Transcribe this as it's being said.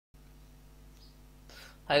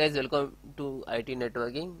Hi guys, welcome to IT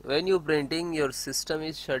networking. When you printing, your system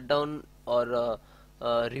is shut down or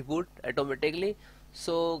reboot automatically.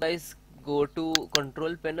 So guys, go to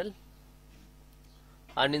control panel,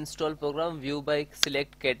 uninstall program, view by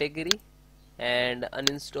select category and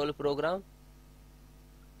uninstall program,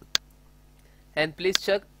 and please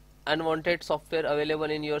check unwanted software available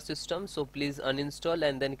in your system. So please uninstall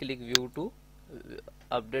and then click view to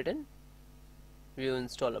update and view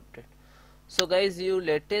install update. So guys, you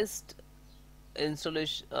latest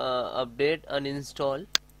installation update uninstall,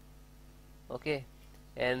 okay,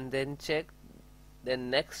 and then check. Then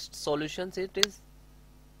next solutions it is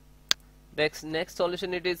next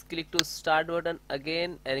solution it is click to start button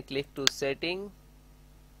again and click to setting,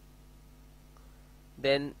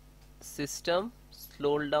 then system,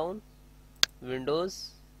 scroll down, Windows,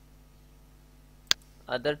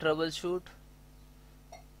 other troubleshoot,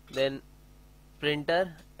 then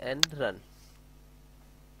printer and run.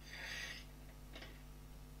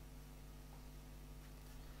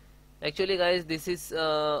 Actually guys, this is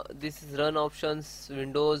run options,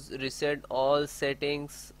 Windows, reset all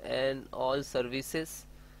settings and all services,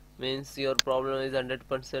 means your problem is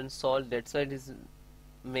 100% solved. That's why it is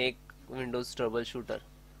make Windows troubleshooter.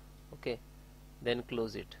 Okay, then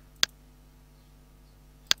close it.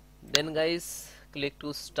 Then guys, click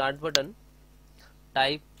to start button,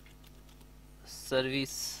 type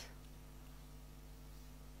service,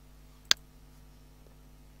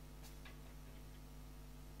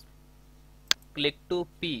 click to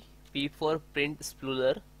P for print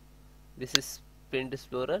Spooler. This is print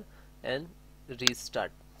Explorer and restart.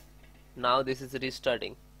 Now this is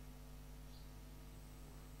restarting.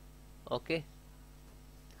 Okay,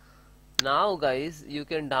 now guys, you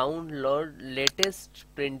can download latest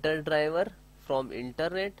printer driver from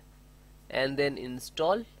internet and then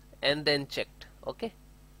install and then checked. Okay,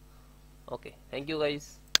 thank you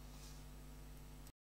guys.